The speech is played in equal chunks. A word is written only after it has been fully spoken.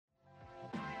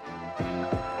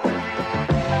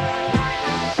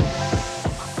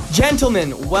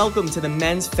Gentlemen, welcome to the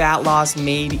Men's Fat Loss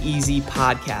Made Easy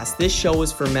podcast. This show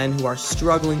is for men who are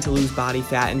struggling to lose body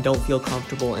fat and don't feel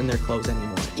comfortable in their clothes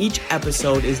anymore. Each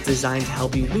episode is designed to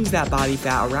help you lose that body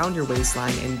fat around your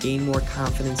waistline and gain more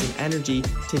confidence and energy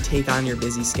to take on your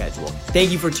busy schedule. Thank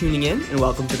you for tuning in and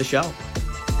welcome to the show.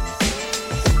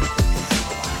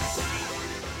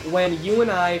 When you and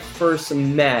I first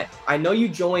met, I know you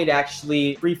joined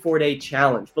actually 3-4 day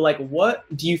challenge, but what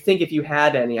do you think, if you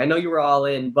had any? I know you were all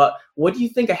in, but what do you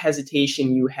think a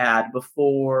hesitation you had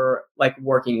before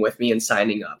working with me and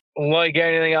signing up? Like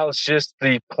anything else, just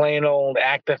the plain old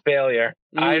act of failure.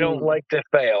 I don't like to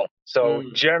fail. So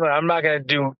generally, I'm not going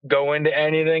to go into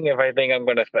anything if I think I'm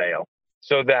going to fail.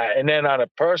 So that, and then on a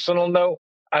personal note,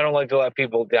 I don't like to let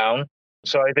people down.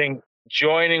 So I think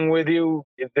joining with you,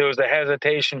 if there was a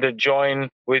hesitation to join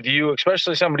with you,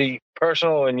 especially somebody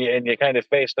personal and you're kind of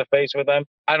face to face with them,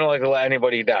 I don't like to let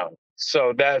anybody down.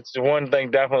 So that's one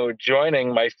thing definitely with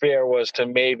joining. My fear was to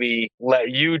maybe let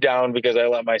you down because I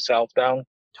let myself down.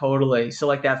 Totally.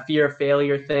 So that fear of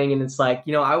failure thing. And it's I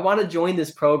want to join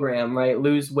this program, right?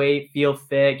 Lose weight, feel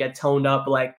fit, get toned up.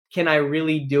 Can I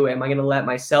really do it? Am I going to let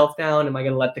myself down? Am I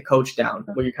going to let the coach down?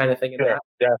 Were you kind of thinking that?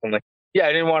 Definitely. Yeah,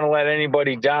 I didn't want to let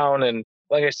anybody down. And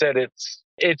like I said,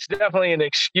 it's definitely an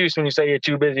excuse when you say you're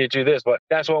too busy to do this, but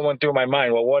that's what went through my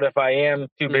mind. Well, what if I am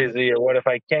too busy, or what if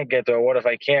I can't get there, or what if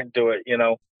I can't do it,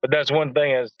 But that's one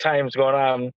thing, as time's going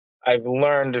on, I've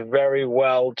learned very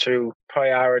well to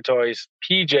prioritize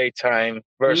PJ time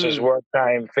versus work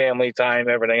time, family time,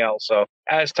 everything else. So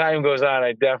as time goes on,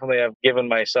 I definitely have given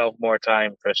myself more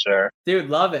time for sure.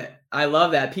 Dude, love it. I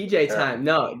love that. PJ time.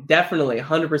 No, definitely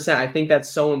 100%. I think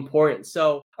that's so important.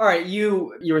 So, all right,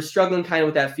 you were struggling kind of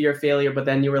with that fear of failure, but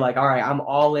then you were like, all right, I'm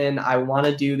all in. I want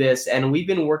to do this. And we've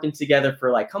been working together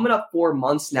for coming up 4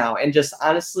 months now. And just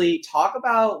honestly talk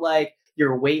about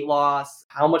your weight loss,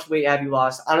 how much weight have you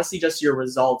lost? Honestly, just your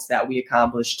results that we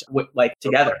accomplished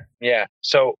together. Yeah.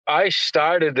 So I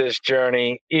started this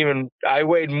journey, I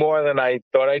weighed more than I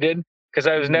thought I did because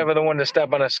I was never the one to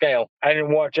step on a scale. I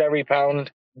didn't watch every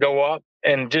pound go up.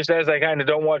 And just as I kind of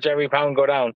don't watch every pound go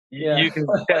down, you can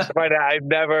testify that I've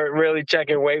never really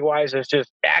checked it weight-wise. It's just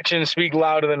actions speak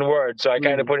louder than words. So I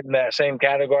kind of put it in that same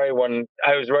category. When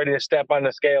I was ready to step on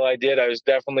the scale, I did. I was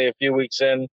definitely a few weeks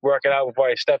in working out before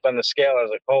I stepped on the scale. I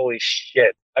was like, holy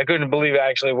shit. I couldn't believe I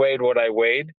actually weighed what I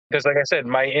weighed. Because like I said,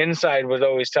 my inside was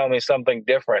always telling me something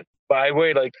different. But I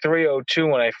weighed 302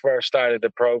 when I first started the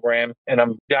program. And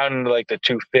I'm down into the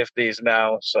 250s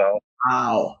now. So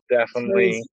wow,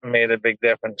 definitely made a big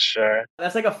difference, sure.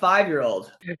 That's like a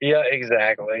 5-year-old. Yeah,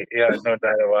 exactly. Yeah, no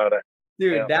doubt about it.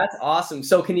 Dude, That's awesome.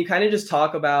 So can you kind of just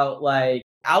talk about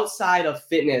outside of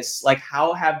fitness,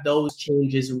 how have those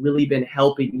changes really been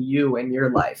helping you in your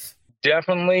life?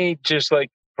 Definitely just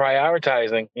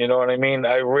prioritizing, you know what I mean?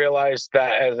 I realized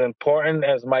that as important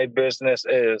as my business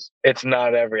is, it's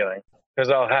not everything,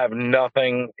 because I'll have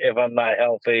nothing if I'm not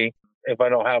healthy, if I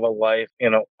don't have a life,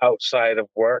 outside of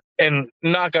work. And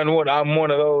knock on wood, I'm one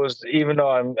of those, even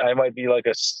though I might be a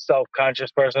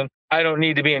self-conscious person, I don't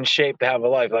need to be in shape to have a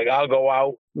life. I'll go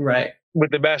out with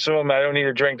the best of them. I don't need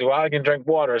to drink I can drink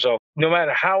water. So no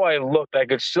matter how I looked, I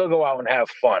could still go out and have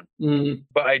fun.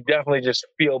 But I definitely just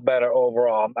feel better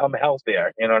overall. I'm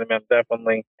healthier. You know what I mean? I'm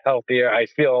definitely healthier. I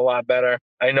feel a lot better.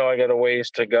 I know I got a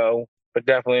ways to go, but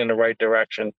definitely in the right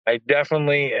direction. I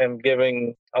definitely am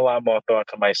giving a lot more thought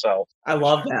to myself. I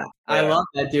love that. Yeah. I love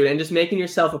that, dude. And just making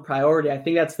yourself a priority. I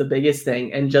think that's the biggest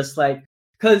thing. And just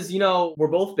because, we're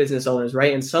both business owners,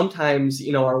 right? And sometimes,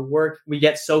 our work, we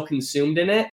get so consumed in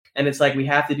it. And it's we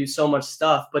have to do so much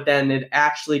stuff, but then it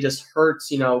actually just hurts,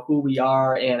 who we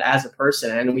are and as a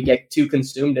person, and we get too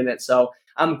consumed in it. So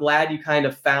I'm glad you kind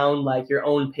of found your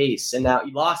own pace, and now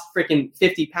you lost freaking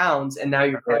 50 pounds and now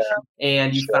you're crushing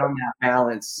and you found that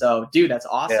balance. So dude, that's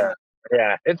awesome.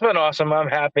 Yeah, it's been awesome. I'm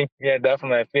happy. Yeah,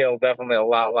 definitely. I feel definitely a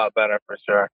lot better for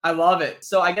sure. I love it.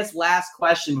 So I guess last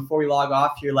question before we log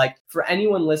off here, for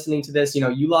anyone listening to this,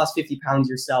 you lost 50 pounds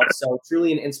yourself. So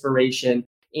truly an inspiration.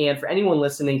 And for anyone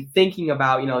listening, thinking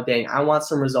about, dang, I want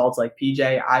some results like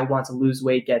PJ, I want to lose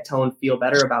weight, get toned, feel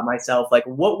better about myself.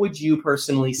 What would you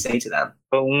personally say to them?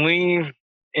 Believe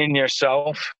in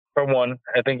yourself. For one,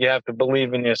 I think you have to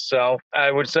believe in yourself. I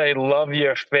would say love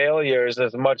your failures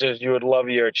as much as you would love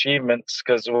your achievements,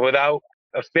 because without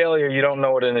a failure, you don't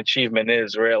know what an achievement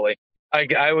is, really.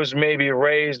 I was maybe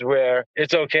raised where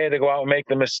it's okay to go out and make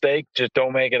the mistake, just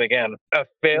don't make it again. A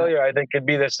failure, I think, could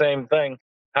be the same thing.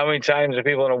 How many times do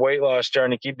people in a weight loss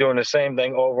journey keep doing the same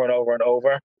thing over and over and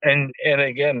over? And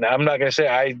again, I'm not going to say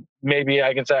I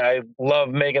can say I love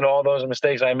making all those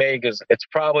mistakes I made, because it's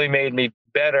probably made me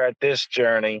better at this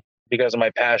journey because of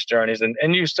my past journeys.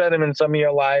 And you said them in some of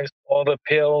your lives, all the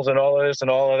pills and all of this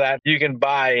and all of that you can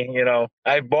buy,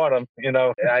 I've bought them,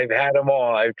 I've had them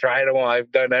all. I've tried them all.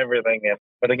 I've done everything.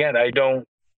 But again, I don't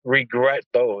regret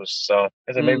those. So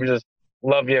I said, maybe just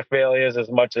love your failures as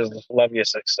much as love your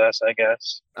success, I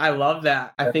guess. I love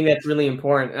that. I think that's really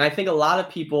important. And I think a lot of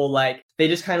people, they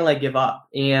just kind of give up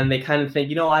and they kind of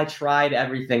think, I tried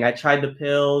everything. I tried the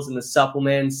pills and the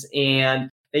supplements, and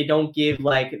they don't give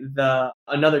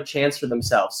another chance for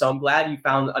themselves. So I'm glad you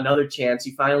found another chance.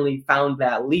 You finally found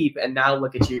that leap, and now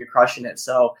look at you, you're crushing it.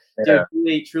 So dude,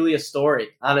 really, truly a story,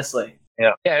 honestly.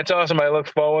 Yeah, it's awesome. I look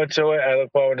forward to it. I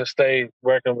look forward to stay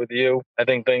working with you. I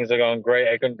think things are going great.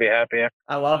 I couldn't be happier.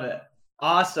 I love it.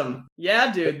 Awesome.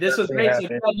 Yeah, dude, this was great.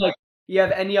 So you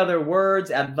have any other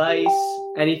words, advice,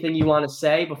 anything you want to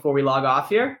say before we log off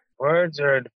here? Words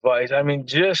or advice? I mean,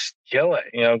 just kill it.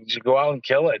 Just go out and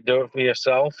kill it. Do it for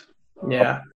yourself.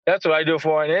 Yeah. That's what I do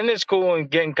for it. And it's cool and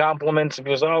getting compliments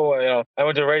because, I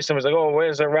went to race and was like, oh,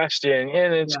 where's the rest here?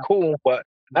 And it's cool, but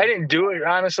I didn't do it,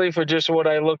 honestly, for just what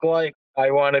I look like. I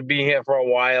want to be here for a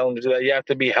while and do that. You have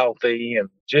to be healthy and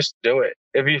just do it.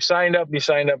 If you signed up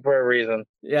for a reason.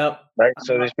 Yep. Right?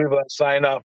 So these people that sign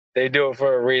up, they do it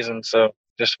for a reason. So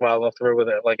just follow through with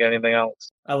it like anything else.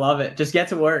 I love it. Just get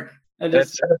to work and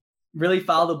just really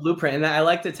follow the blueprint. And I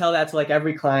like to tell that to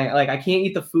every client. I can't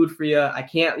eat the food for you. I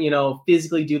can't,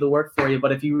 physically do the work for you.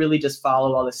 But if you really just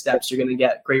follow all the steps, you're going to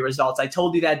get great results. I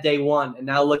told you that day one, and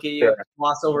now look at you,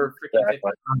 lost over freaking 50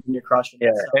 pounds and you're crushing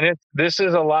it. So. And this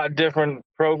is a lot different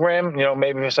program,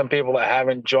 maybe for some people that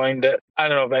haven't joined it. I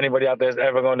don't know if anybody out there has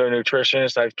ever gone to a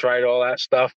nutritionist. I've tried all that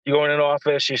stuff. You go in an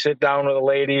office, you sit down with a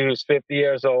lady who's 50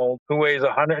 years old, who weighs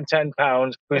 110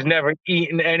 pounds, who's never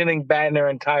eaten anything bad in her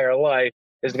entire life,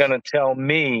 is going to tell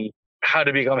me how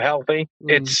to become healthy.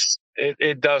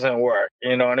 It doesn't work.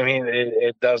 You know what I mean?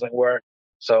 It doesn't work.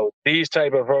 So these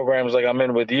type of programs like I'm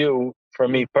in with you, for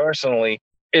me personally,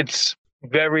 it's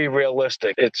very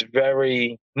realistic. It's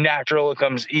very natural. It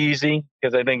comes easy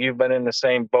because I think you've been in the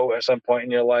same boat at some point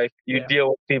in your life. You deal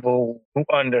with people who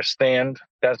understand.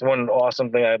 That's one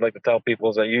awesome thing I'd like to tell people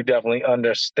is that you definitely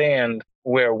understand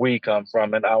where we come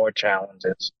from and our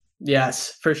challenges.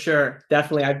 Yes, for sure.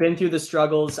 Definitely. I've been through the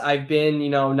struggles. I've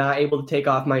been, not able to take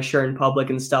off my shirt in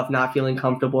public and stuff, not feeling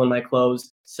comfortable in my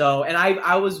clothes. So, and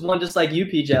I was one just like you,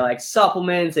 PJ,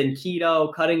 supplements and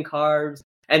keto, cutting carbs,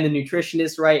 and the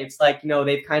nutritionist, right? It's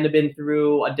they've kind of been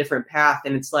through a different path,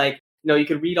 and it's you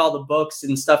could read all the books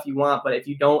and stuff you want, but if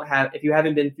you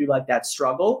haven't been through that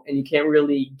struggle and you can't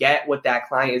really get what that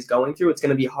client is going through, it's going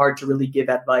to be hard to really give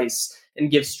advice and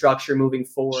give structure moving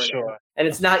forward. Sure. And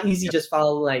it's not easy just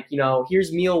following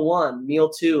here's meal 1, meal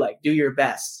 2, do your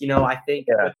best. I think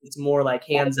it's more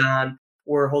hands-on.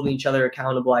 We're holding each other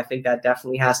accountable. I think that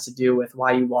definitely has to do with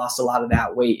why you lost a lot of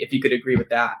that weight, if you could agree with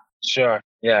that. Sure.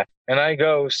 Yeah. And I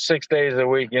go 6 days a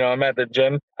week. I'm at the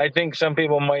gym. I think some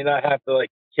people might not have to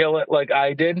kill it like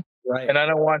I did. Right. And I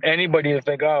don't want anybody to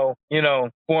think,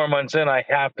 4 months in, I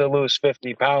have to lose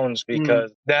 50 pounds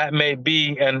because that may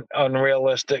be an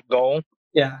unrealistic goal.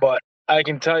 Yeah. But I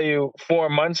can tell you 4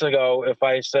 months ago, if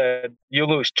I said you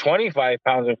lose 25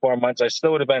 pounds in 4 months, I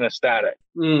still would have been ecstatic.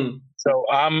 So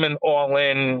I'm an all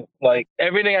in,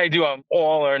 everything I do, I'm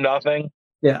all or nothing.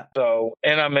 Yeah. So,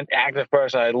 and I'm an active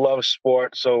person. I love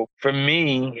sports. So for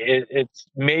me, it's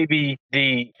maybe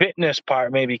the fitness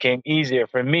part maybe came easier.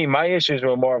 For me, my issues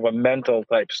were more of a mental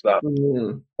type stuff.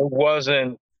 It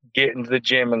wasn't getting to the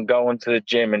gym and going to the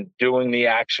gym and doing the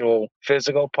actual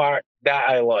physical part. That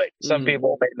I like. Some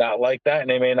people may not like that, and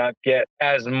they may not get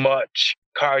as much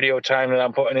cardio time that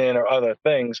I'm putting in or other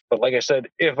things. But like I said,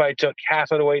 if I took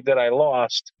half of the weight that I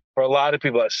lost, for a lot of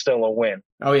people, that's still a win.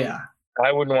 Oh, yeah.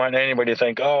 I wouldn't want anybody to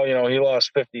think, he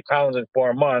lost 50 pounds in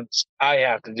 4 months. I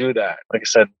have to do that. Like I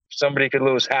said, somebody could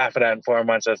lose half of that in 4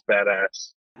 months. That's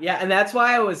badass. Yeah, and that's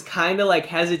why I was kind of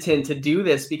hesitant to do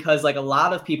this because a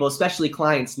lot of people, especially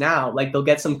clients now, they'll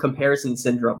get some comparison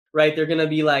syndrome, right? They're going to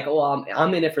be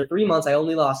I'm in it for 3 months. I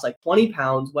only lost 20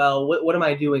 pounds. Well, what am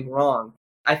I doing wrong?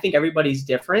 I think everybody's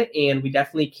different and we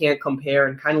definitely can't compare.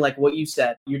 And kind of what you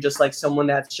said, you're just someone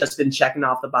that's just been checking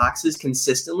off the boxes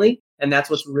consistently. And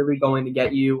that's what's really going to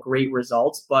get you great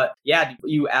results. But yeah,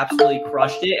 you absolutely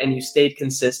crushed it and you stayed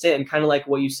consistent. And kind of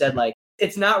what you said,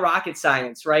 it's not rocket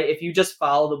science, right? If you just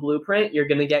follow the blueprint, you're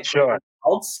going to get great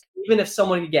results. Even if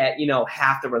someone could get,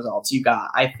 half the results you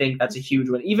got, I think that's a huge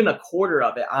one. Even a quarter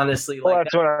of it, honestly. Well,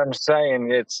 that's what I'm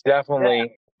saying. It's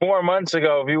definitely 4 months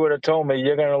ago, if you would have told me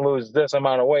you're going to lose this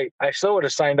amount of weight, I still would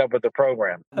have signed up with the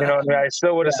program. You know what I mean? I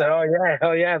still would have said, oh, yeah,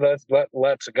 hell yeah,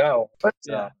 let's go. But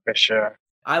for sure.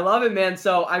 I love it, man.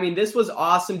 So, I mean, this was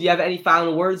awesome. Do you have any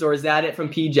final words, or is that it from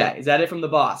PJ? Is that it from the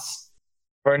boss?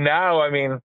 For now, I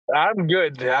mean, I'm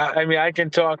good. I mean, I can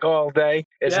talk all day.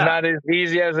 It's not as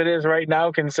easy as it is right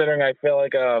now, considering I feel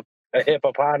like a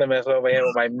hippopotamus over here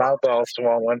with my mouth all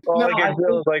swollen. All I can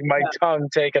feel is like my tongue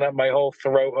taking up my whole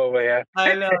throat over here.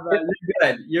 I know, man. You're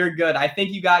good. You're good. I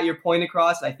think you got your point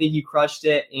across. I think you crushed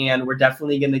it, and we're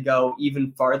definitely going to go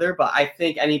even farther. But I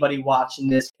think anybody watching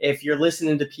this, if you're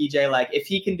listening to PJ, like if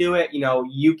he can do it,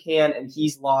 you can, and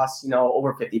he's lost,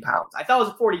 over 50 pounds. I thought it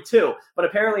was 42, but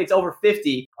apparently it's over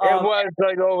 50. It was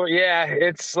like over,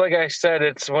 it's like I said,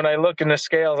 it's when I look in the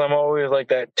scales, I'm always like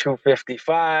that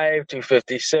 255,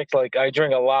 256. Like I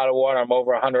drink a lot of water. I'm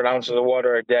over 100 ounces of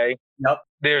water a day. Yep.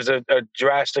 There's a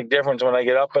drastic difference when I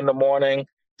get up in the morning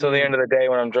to the end of the day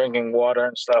when I'm drinking water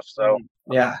and stuff. So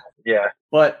yeah.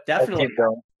 But definitely.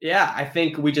 Yeah, I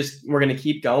think we're going to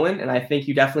keep going. And I think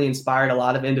you definitely inspired a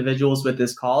lot of individuals with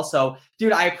this call. So,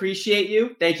 dude, I appreciate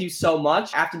you. Thank you so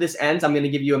much. After this ends, I'm going to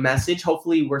give you a message.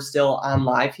 Hopefully we're still on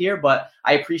live here, but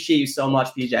I appreciate you so much,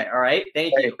 PJ. All right.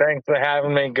 Thank you. Thanks for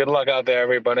having me. Good luck out there,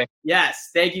 everybody.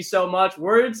 Yes. Thank you so much.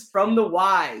 Words from the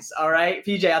wise. All right.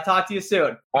 PJ, I'll talk to you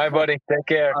soon. All right, buddy. Take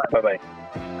care. Bye-bye.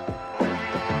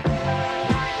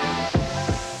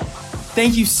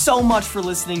 Thank you so much for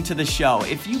listening to the show.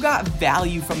 If you got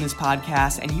value from this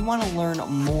podcast and you want to learn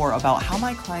more about how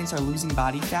my clients are losing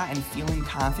body fat and feeling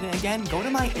confident again, go to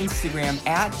my Instagram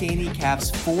at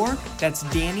DannyCavs4. That's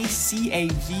Danny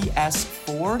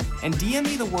CAVS4, and DM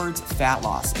me the words fat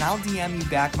loss, and I'll DM you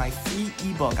back my free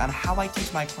ebook on how I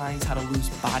teach my clients how to lose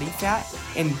body fat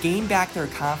and gain back their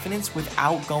confidence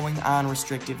without going on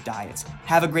restrictive diets.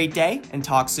 Have a great day and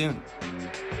talk soon.